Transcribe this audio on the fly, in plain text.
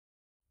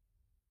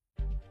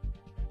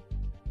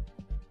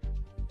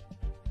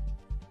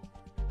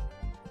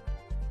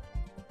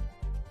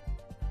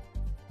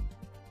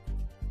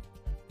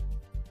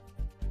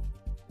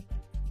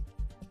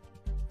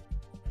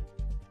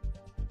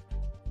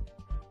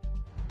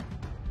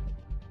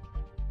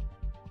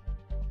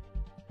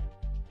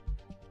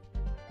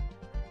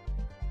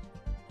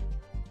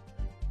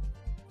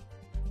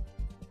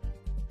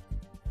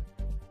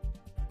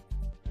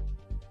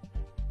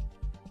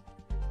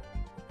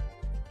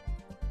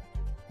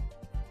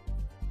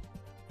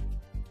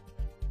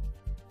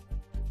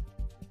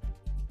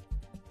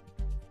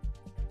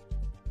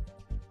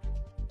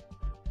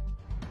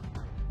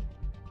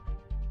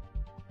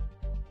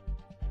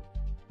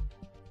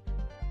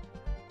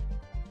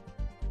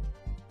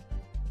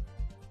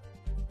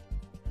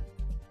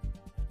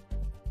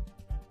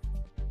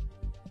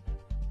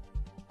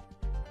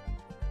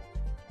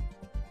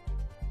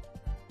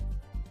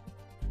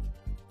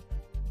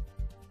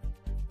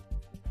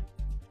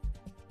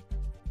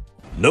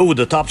Know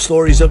the top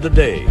stories of the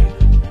day.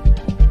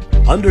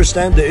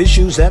 Understand the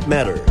issues that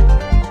matter.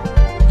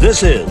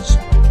 This is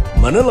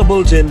Manila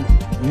Bulletin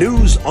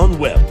News on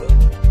Web.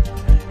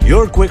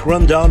 Your quick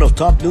rundown of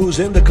top news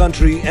in the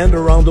country and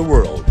around the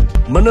world.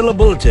 Manila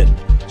Bulletin,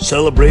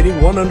 celebrating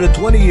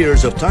 120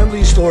 years of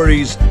timely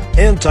stories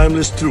and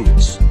timeless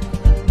truths.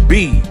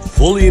 Be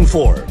fully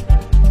informed.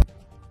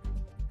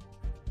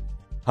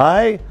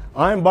 Hi,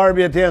 I'm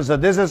Barbie Atienza.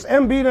 This is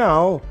MB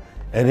Now,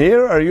 and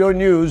here are your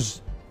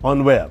news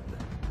on web.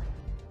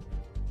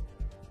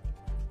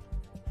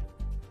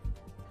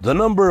 The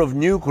number of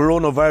new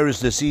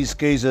coronavirus disease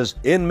cases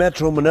in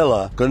Metro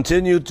Manila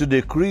continued to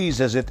decrease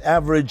as it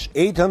averaged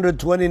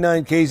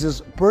 829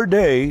 cases per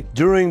day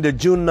during the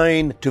June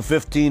 9 to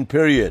 15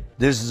 period.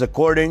 This is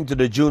according to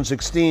the June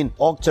 16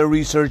 Octa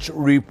Research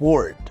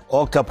report.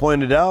 Octa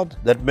pointed out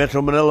that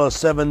Metro Manila's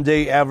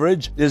 7-day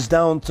average is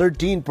down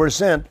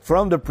 13%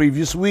 from the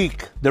previous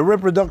week. The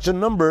reproduction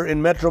number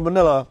in Metro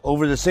Manila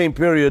over the same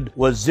period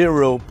was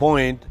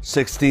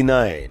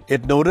 0.69.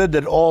 It noted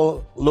that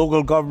all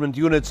local government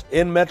units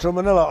in Metro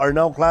Manila are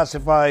now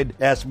classified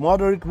as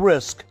moderate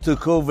risk to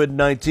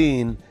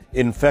COVID-19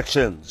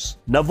 infections.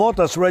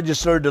 Navotas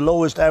registered the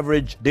lowest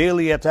average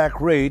daily attack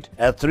rate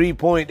at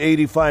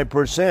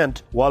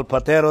 3.85%, while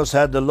Pateros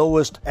had the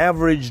lowest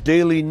average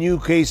daily new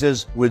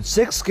cases with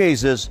 6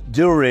 cases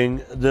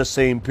during the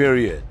same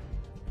period.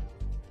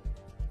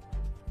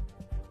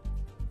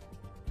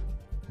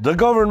 The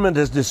government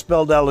has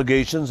dispelled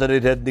allegations that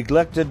it had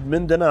neglected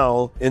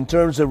Mindanao in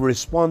terms of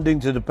responding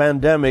to the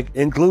pandemic,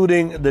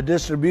 including the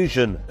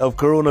distribution of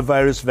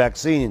coronavirus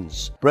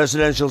vaccines.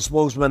 Presidential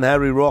spokesman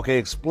Harry Roque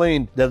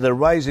explained that the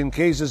rise in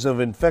cases of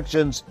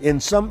infections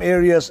in some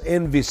areas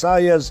in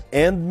Visayas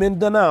and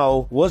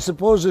Mindanao was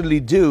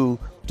supposedly due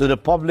to the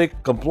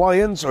public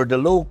compliance or the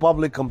low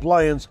public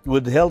compliance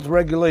with health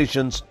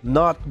regulations,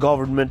 not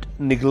government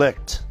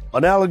neglect.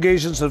 On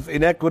allegations of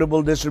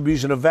inequitable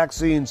distribution of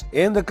vaccines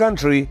in the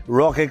country,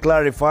 Roque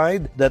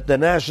clarified that the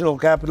National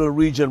Capital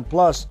Region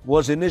Plus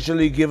was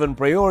initially given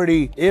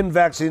priority in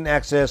vaccine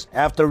access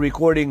after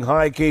recording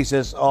high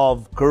cases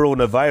of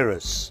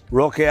coronavirus.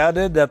 Roque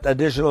added that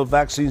additional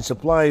vaccine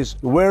supplies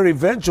were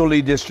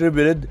eventually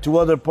distributed to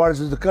other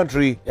parts of the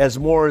country as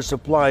more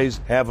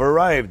supplies have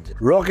arrived.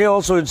 Roque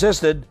also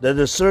insisted that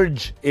the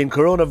surge in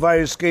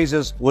coronavirus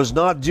cases was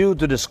not due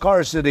to the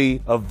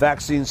scarcity of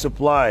vaccine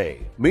supply.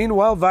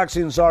 Meanwhile,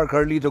 vaccine czar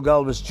Carlito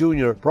Galvez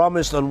Jr.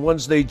 promised on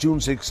Wednesday, June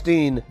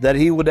 16, that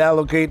he would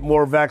allocate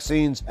more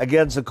vaccines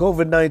against the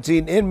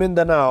COVID-19 in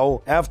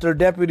Mindanao after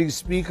Deputy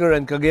Speaker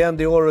and Cagayan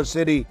de Oro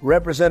City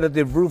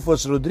Representative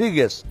Rufus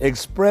Rodriguez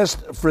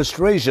expressed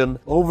frustration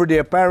over the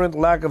apparent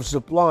lack of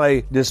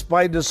supply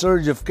despite the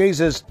surge of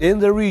cases in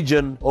the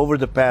region over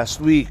the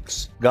past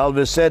weeks.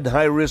 Galvez said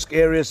high-risk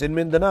areas in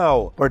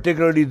Mindanao,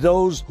 particularly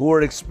those who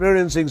are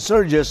experiencing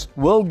surges,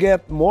 will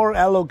get more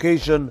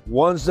allocation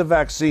once the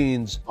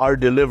vaccines are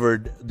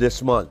delivered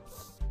this month.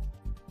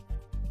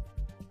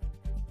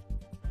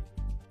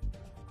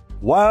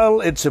 While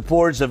it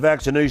supports the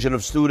vaccination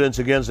of students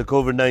against the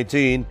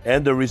COVID-19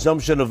 and the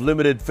resumption of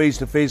limited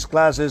face-to-face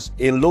classes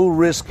in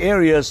low-risk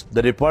areas,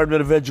 the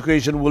Department of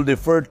Education will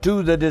defer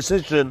to the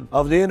decision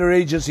of the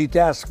Interagency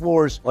Task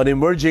Force on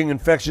Emerging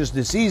Infectious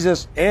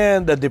Diseases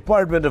and the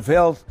Department of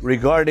Health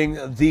regarding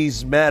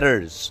these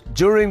matters.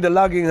 During the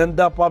Laging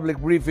Handa public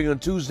briefing on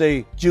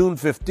Tuesday, June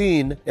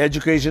 15,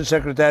 Education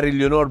Secretary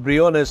Leonor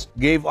Briones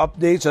gave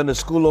updates on the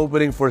school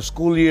opening for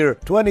school year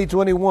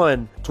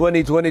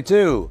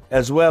 2021-2022,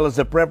 as well as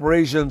the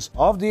preparations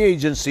of the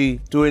agency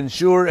to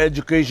ensure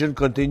education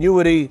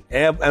continuity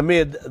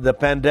amid the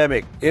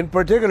pandemic. In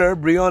particular,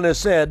 Briones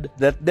said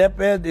that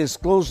DepEd is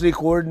closely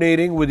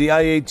coordinating with the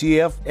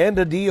IATF and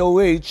the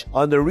DOH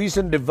on the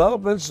recent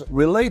developments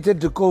related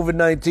to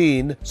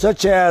COVID-19,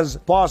 such as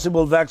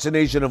possible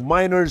vaccination of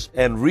minors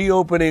and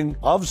reopening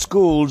of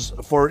schools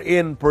for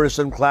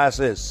in-person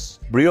classes.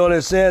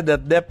 Briones said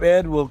that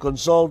DepEd will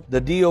consult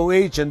the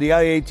DOH and the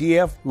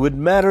IATF with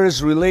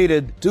matters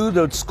related to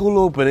the school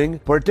opening,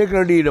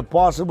 particularly the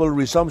possible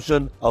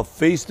resumption of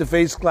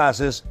face-to-face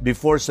classes,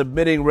 before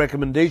submitting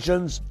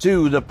recommendations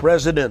to the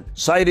President.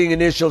 Citing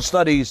initial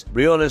studies,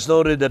 Briones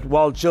noted that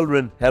while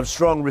children have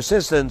strong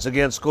resistance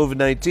against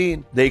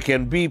COVID-19, they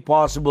can be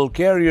possible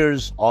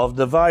carriers of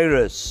the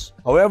virus.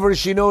 However,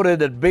 she noted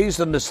that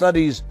based on the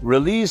studies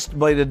released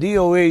by the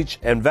DOH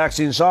and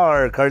vaccine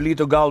czar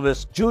Carlito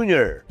Galvez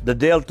Jr., the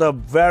Delta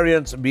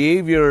variant's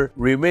behavior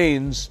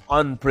remains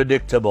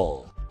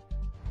unpredictable.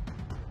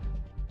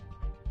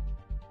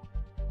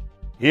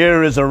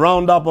 Here is a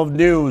roundup of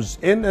news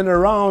in and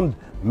around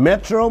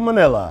Metro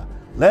Manila.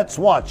 Let's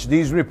watch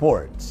these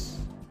reports.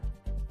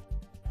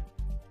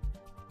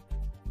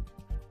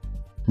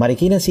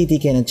 Marikina City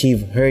can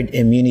achieve herd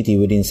immunity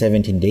within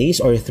 17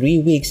 days or 3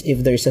 weeks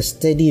if there's a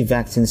steady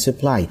vaccine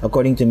supply,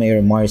 according to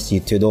Mayor Marcy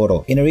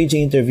Teodoro. In a radio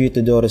interview,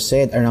 Teodoro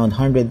said around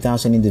 100,000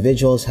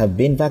 individuals have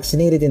been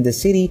vaccinated in the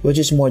city, which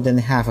is more than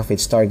half of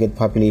its target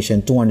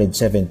population,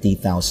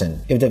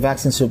 270,000. If the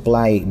vaccine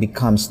supply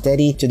becomes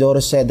steady,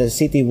 Teodoro said the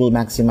city will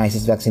maximize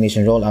its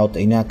vaccination rollout to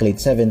inoculate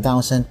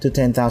 7,000 to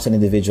 10,000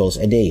 individuals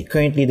a day.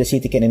 Currently, the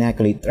city can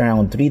inoculate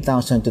around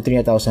 3,000 to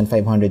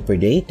 3,500 per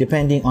day,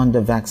 depending on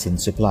the vaccine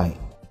supply.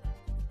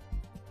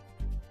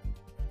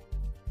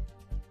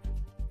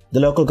 The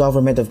local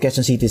government of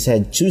Quezon City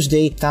said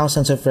Tuesday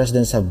thousands of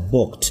residents have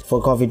booked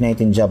for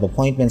COVID-19 job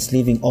appointments,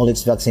 leaving all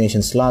its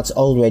vaccination slots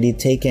already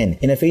taken.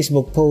 In a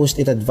Facebook post,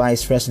 it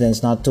advised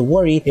residents not to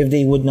worry if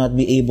they would not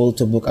be able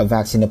to book a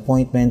vaccine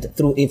appointment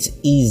through its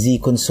Easy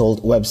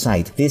Consult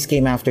website. This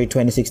came after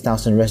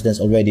 26,000 residents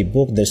already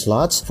booked their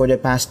slots for the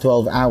past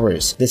 12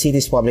 hours, the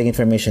city's public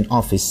information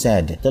office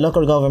said. The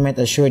local government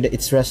assured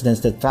its residents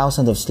that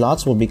thousands of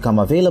slots will become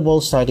available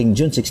starting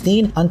June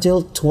 16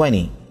 until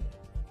 20.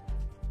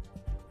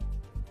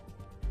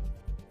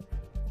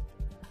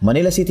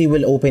 Manila City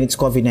will open its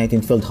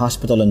COVID-19 field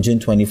hospital on June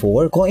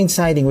 24,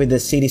 coinciding with the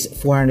city's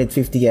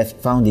 450th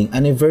founding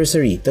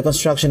anniversary. The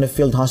construction of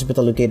field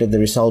hospital located at the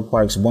Rizal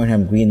Park's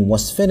Bornham Green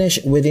was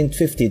finished within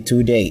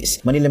 52 days.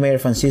 Manila Mayor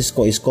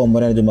Francisco Isko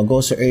Moreno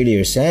Dumagoso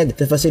earlier said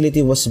the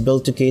facility was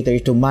built to cater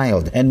to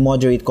mild and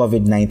moderate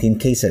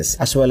COVID-19 cases,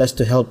 as well as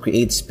to help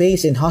create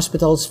space in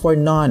hospitals for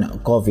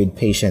non-COVID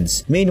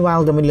patients.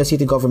 Meanwhile, the Manila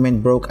City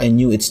government broke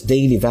anew its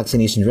daily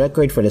vaccination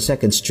record for the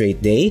second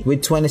straight day,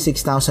 with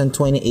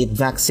 26,028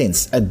 vaccines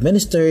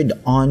administered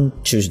on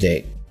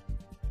Tuesday.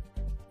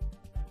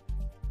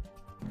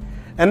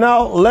 And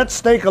now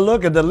let's take a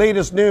look at the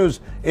latest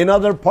news in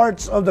other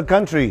parts of the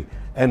country.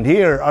 And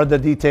here are the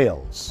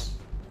details.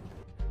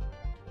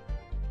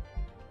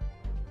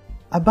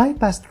 A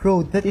bypass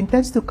road that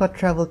intends to cut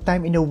travel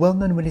time in a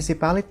well-known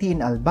municipality in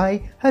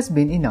Albay has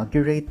been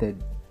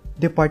inaugurated.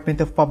 Department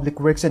of Public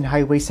Works and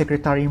Highway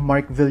Secretary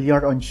Mark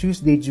Villar on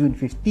Tuesday, June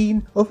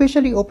 15,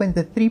 officially opened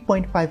the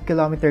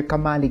 3.5-kilometer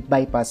Kamalig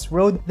Bypass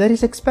Road that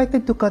is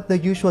expected to cut the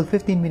usual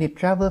 15-minute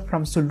travel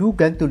from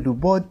Sulugan to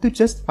Lubod to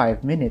just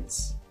 5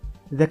 minutes.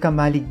 The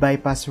Kamalig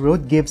Bypass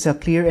Road gives a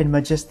clear and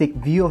majestic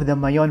view of the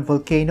Mayon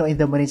volcano in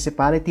the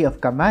municipality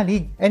of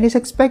Kamalig and is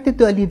expected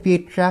to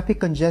alleviate traffic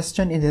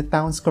congestion in the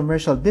town's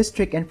commercial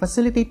district and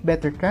facilitate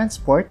better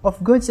transport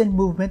of goods and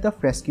movement of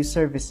rescue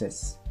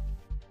services.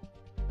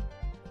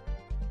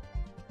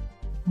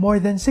 More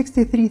than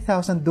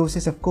 63,000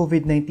 doses of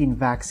COVID-19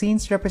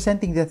 vaccines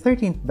representing the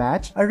 13th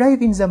batch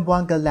arrived in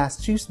Zamboanga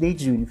last Tuesday,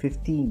 June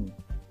 15.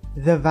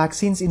 The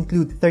vaccines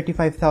include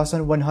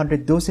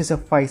 35,100 doses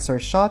of Pfizer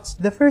shots,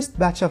 the first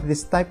batch of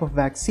this type of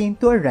vaccine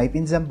to arrive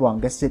in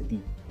Zamboanga City.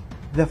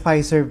 The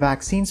Pfizer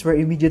vaccines were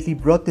immediately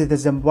brought to the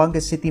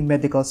Zamboanga City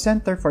Medical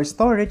Center for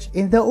storage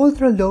in the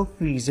ultra-low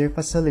freezer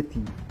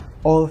facility.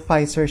 All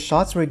Pfizer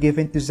shots were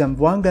given to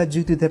Zamboanga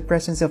due to the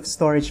presence of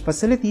storage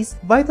facilities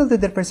vital to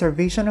the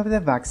preservation of the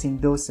vaccine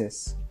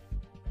doses.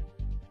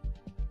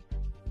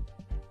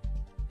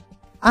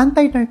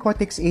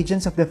 Anti-narcotics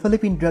agents of the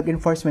Philippine Drug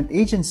Enforcement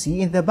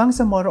Agency in the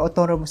Bangsamoro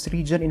Autonomous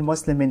Region in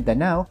Muslim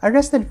Mindanao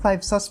arrested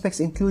 5 suspects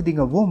including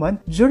a woman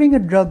during a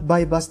drug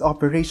buy-bust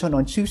operation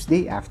on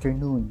Tuesday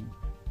afternoon.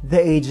 The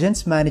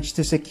agents managed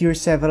to secure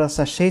several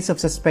sachets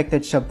of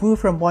suspected shabu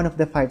from one of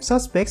the 5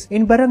 suspects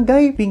in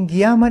Barangay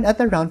Pinggiaman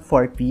at around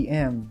 4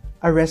 p.m.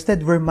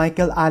 Arrested were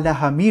Michael Ala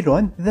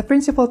Hamiron, the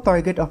principal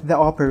target of the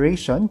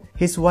operation,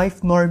 his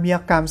wife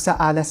Normia Kamsa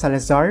Ala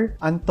Salazar,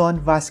 Anton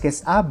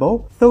Vasquez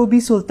Abo,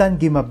 Thobi Sultan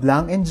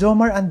Gimablang, and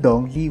Jomar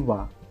Andong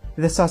Liwa.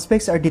 The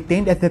suspects are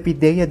detained at the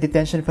PIDEA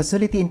detention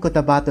facility in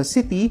Cotabato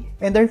City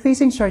and are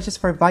facing charges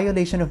for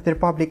violation of the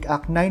Republic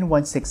Act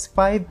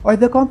 9165 or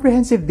the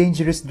Comprehensive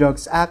Dangerous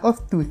Drugs Act of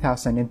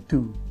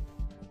 2002.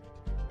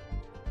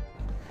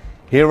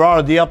 Here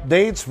are the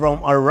updates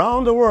from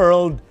around the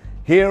world.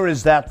 Here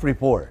is that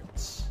report.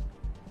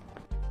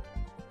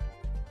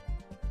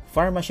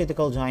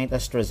 Pharmaceutical giant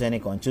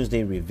AstraZeneca on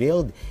Tuesday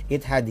revealed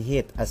it had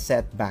hit a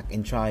setback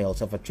in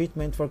trials of a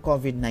treatment for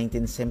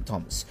COVID-19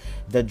 symptoms.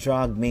 The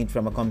drug, made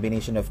from a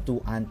combination of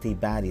 2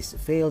 antibodies,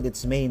 failed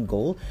its main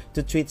goal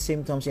to treat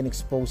symptoms in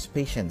exposed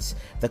patients,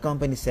 the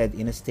company said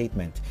in a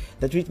statement.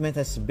 The treatment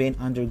has been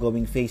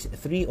undergoing phase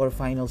 3 or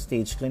final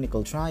stage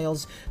clinical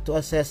trials to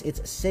assess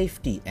its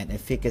safety and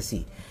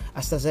efficacy.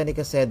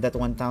 AstraZeneca said that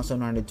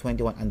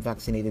 1,121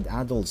 unvaccinated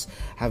adults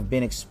have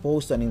been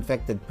exposed to an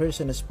infected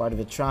person as part of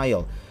the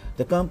trial.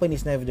 The company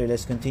is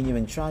nevertheless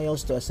continuing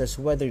trials to assess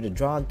whether the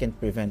drug can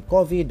prevent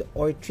COVID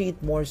or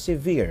treat more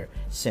severe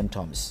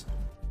symptoms.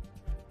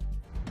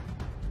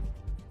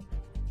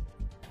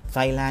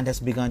 Thailand has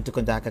begun to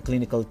conduct a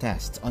clinical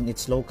test on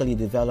its locally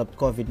developed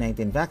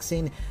COVID-19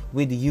 vaccine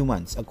with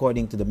humans,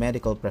 according to the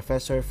medical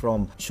professor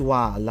from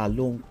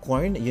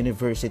Chulalongkorn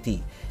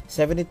University.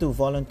 72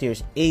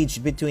 volunteers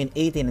aged between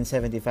 18 and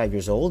 75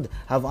 years old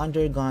have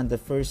undergone the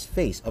first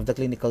phase of the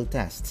clinical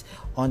tests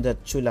on the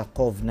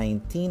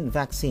ChulaCoV-19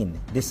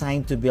 vaccine,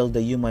 designed to build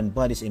the human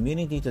body's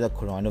immunity to the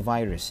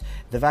coronavirus.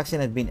 The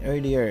vaccine had been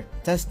earlier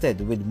tested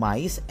with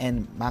mice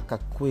and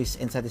macaques,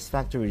 and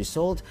satisfactory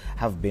results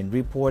have been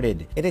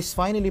reported. It is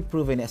finally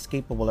proven as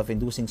capable of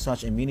inducing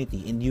such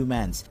immunity in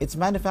humans. Its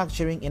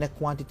manufacturing in a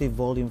quantitative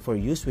volume for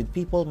use with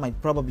people might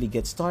probably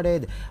get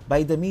started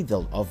by the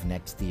middle of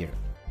next year.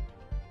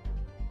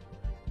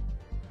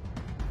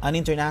 An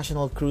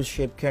international cruise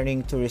ship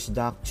carrying tourists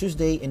docked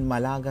Tuesday in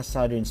Malaga,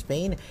 southern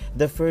Spain,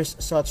 the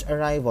first such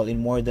arrival in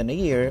more than a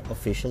year,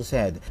 officials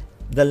said.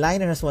 The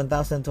liner has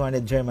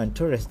 1,200 German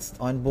tourists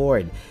on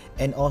board,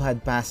 and all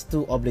had passed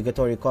 2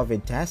 obligatory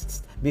COVID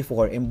tests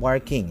before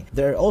embarking.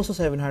 There are also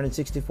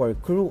 764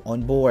 crew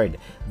on board.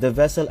 The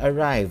vessel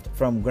arrived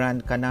from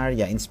Gran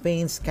Canaria in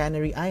Spain's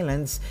Canary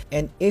Islands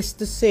and is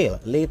to sail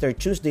later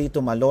Tuesday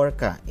to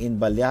Mallorca in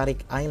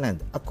Balearic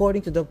Island,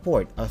 according to the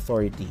port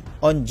authority.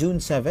 On June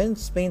 7,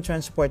 Spain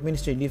Transport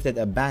Ministry lifted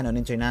a ban on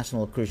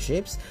international cruise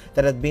ships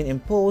that had been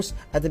imposed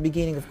at the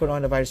beginning of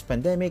coronavirus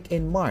pandemic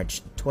in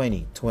March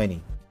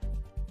 2020.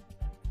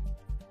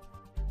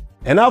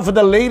 And now for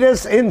the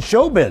latest in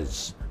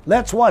showbiz.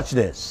 Let's watch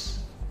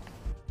this.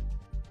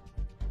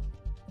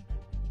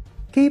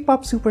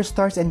 K-pop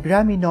superstars and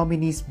Grammy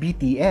nominees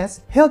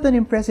BTS held an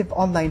impressive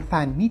online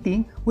fan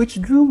meeting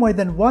which drew more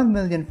than 1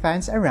 million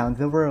fans around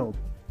the world.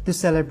 To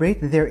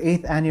celebrate their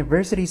 8th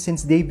anniversary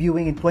since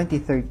debuting in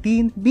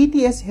 2013,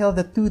 BTS held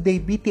the 2-day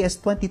BTS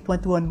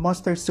 2021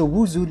 Monster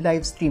Sowuzu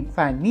livestream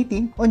fan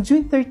meeting on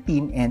June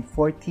 13 and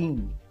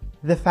 14.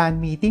 The fan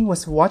meeting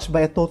was watched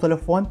by a total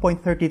of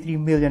 1.33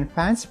 million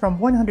fans from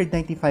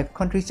 195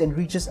 countries and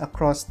regions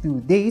across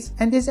 2 days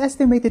and is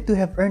estimated to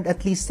have earned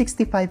at least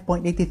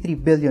 65.83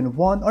 billion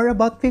won or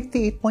about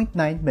 $58.9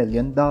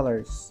 million.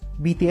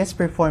 BTS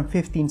performed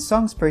 15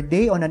 songs per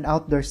day on an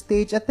outdoor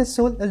stage at the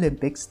Seoul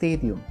Olympic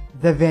Stadium.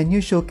 The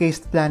venue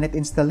showcased planet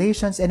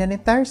installations and an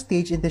entire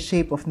stage in the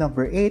shape of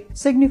number 8,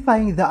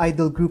 signifying the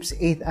idol group's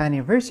 8th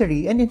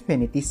anniversary and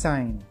infinity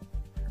sign.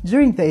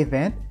 During the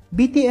event,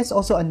 BTS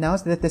also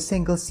announced that the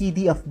single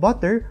CD of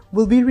Butter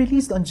will be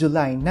released on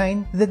July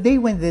 9, the day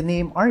when the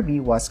name ARMY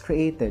was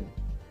created.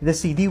 The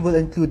CD will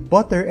include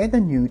Butter and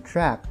a new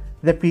track.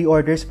 The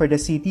pre-orders for the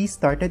CD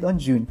started on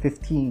June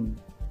 15.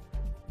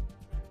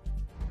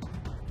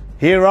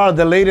 Here are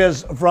the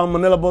latest from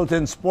Manila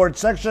Bulletin Sports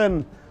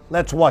section.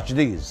 Let's watch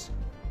these.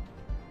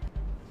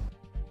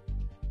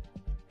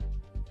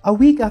 A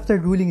week after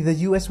ruling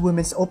the U.S.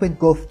 Women's Open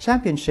Golf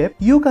Championship,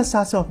 Yuka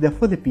Saso of the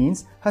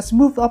Philippines has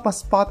moved up a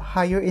spot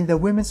higher in the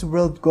Women's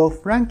World Golf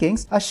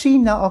Rankings as she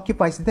now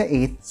occupies the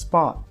 8th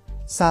spot.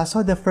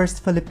 Saso, the first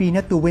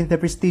Filipina to win the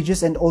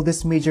prestigious and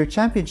oldest major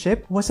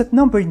championship, was at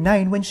number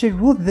 9 when she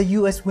ruled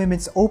the U.S.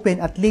 Women's Open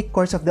at Lake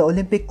Course of the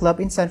Olympic Club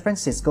in San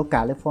Francisco,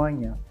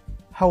 California.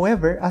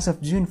 However, as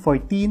of June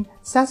 14,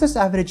 Saso's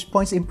average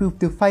points improved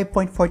to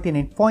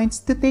 5.49 points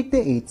to take the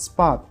 8th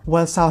spot,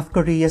 while South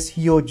Korea's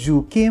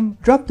Hyo-Joo Kim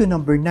dropped to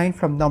number 9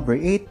 from number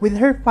 8 with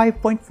her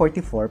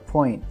 5.44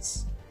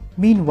 points.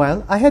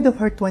 Meanwhile, ahead of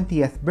her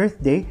 20th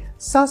birthday,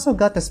 Saso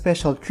got a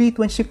special treat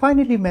when she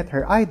finally met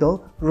her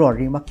idol,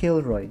 Rory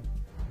McIlroy.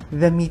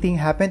 The meeting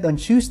happened on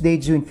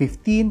Tuesday, June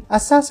 15,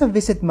 as Saso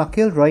visited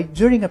McIlroy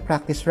during a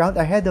practice round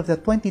ahead of the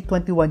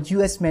 2021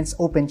 U.S. Men's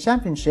Open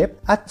Championship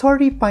at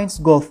Torrey Pines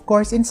Golf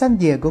Course in San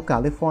Diego,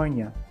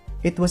 California.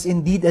 It was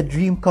indeed a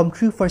dream come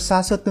true for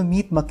Saso to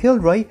meet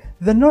McIlroy,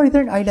 the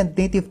Northern Ireland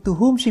native to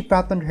whom she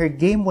patterned her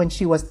game when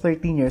she was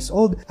 13 years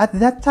old. At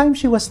that time,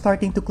 she was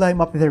starting to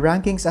climb up the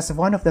rankings as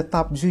one of the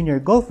top junior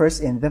golfers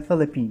in the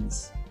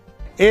Philippines.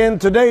 In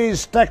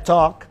today's Tech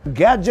Talk,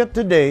 gadget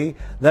today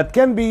that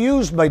can be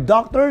used by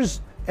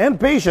doctors and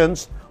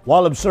patients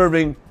while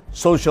observing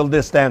social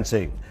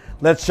distancing.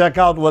 Let's check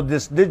out what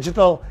this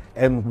digital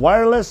and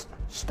wireless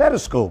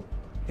stethoscope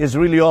is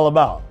really all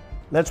about.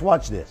 Let's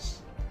watch this.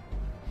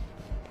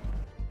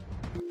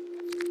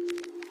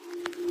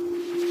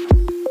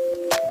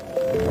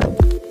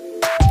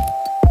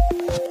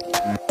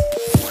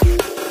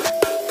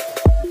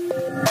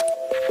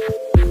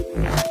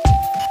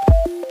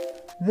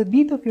 The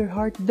beat of your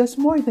heart does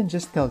more than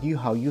just tell you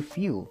how you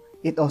feel.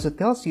 It also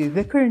tells you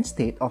the current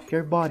state of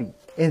your body.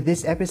 In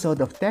this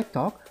episode of Tech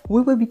Talk,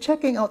 we will be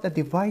checking out a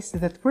device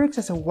that works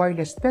as a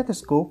wireless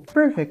stethoscope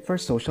perfect for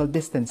social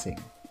distancing.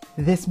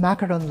 This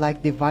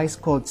macaron-like device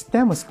called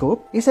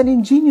Stemoscope is an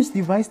ingenious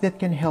device that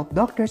can help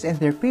doctors and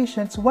their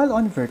patients while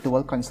on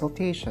virtual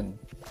consultation.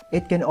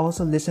 It can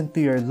also listen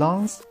to your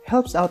lungs,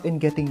 helps out in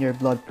getting your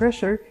blood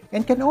pressure,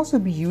 and can also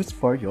be used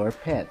for your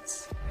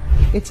pets.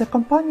 Its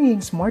accompanying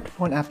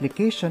smartphone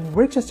application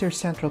works as your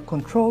central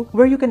control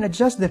where you can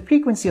adjust the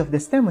frequency of the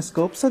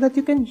Stemoscope so that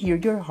you can hear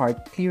your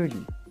heart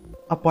clearly.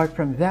 Apart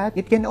from that,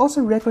 it can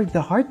also record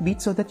the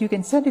heartbeat so that you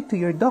can send it to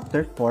your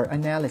doctor for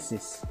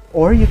analysis.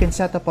 Or you can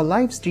set up a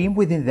live stream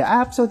within the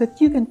app so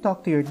that you can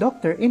talk to your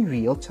doctor in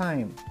real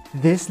time.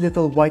 This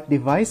little white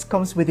device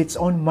comes with its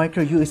own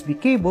micro USB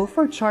cable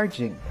for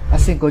charging. A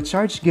single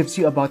charge gives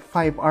you about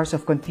 5 hours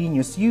of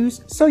continuous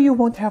use, so you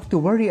won't have to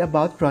worry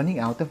about running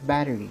out of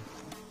battery.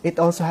 It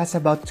also has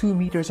about 2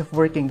 meters of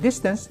working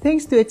distance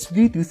thanks to its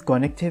Bluetooth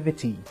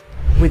connectivity.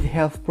 With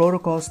health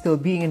protocols still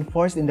being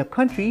enforced in the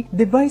country,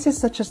 devices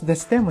such as the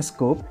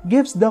stethoscope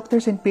gives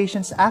doctors and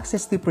patients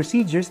access to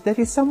procedures that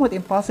is somewhat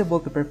impossible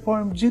to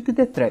perform due to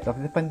the threat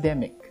of the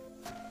pandemic.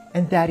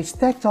 And that is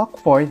Tech Talk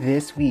for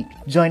this week.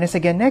 Join us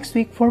again next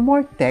week for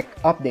more tech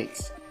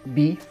updates.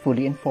 Be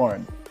fully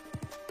informed.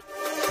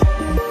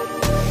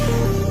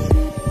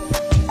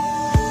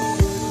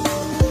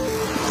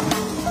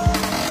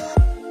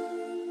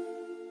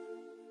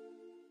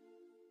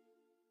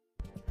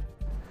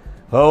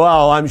 Oh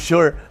wow, I'm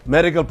sure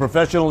medical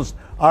professionals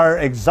are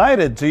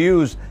excited to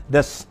use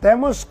the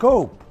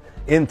stethoscope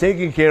in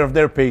taking care of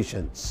their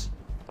patients.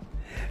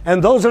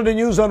 And those are the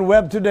news on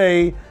web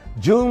today,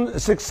 June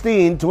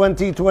 16,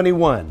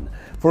 2021.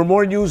 For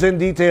more news and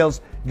details,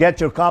 get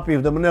your copy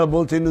of the Manila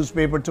Bulletin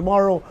newspaper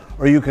tomorrow,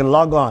 or you can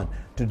log on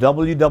to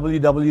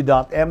www.mb.com.ph.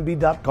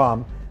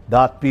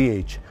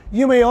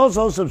 You may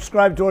also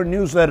subscribe to our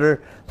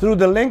newsletter through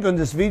the link on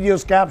this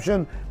video's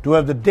caption to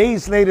have the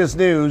day's latest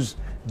news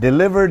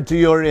delivered to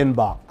your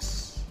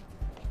inbox.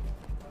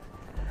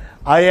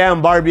 I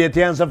am Barbie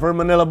Atienza for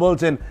Manila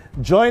Bulletin.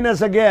 Join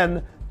us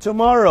again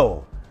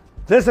tomorrow.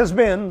 This has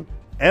been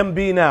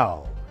MB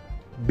Now.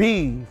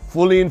 Be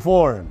fully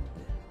informed.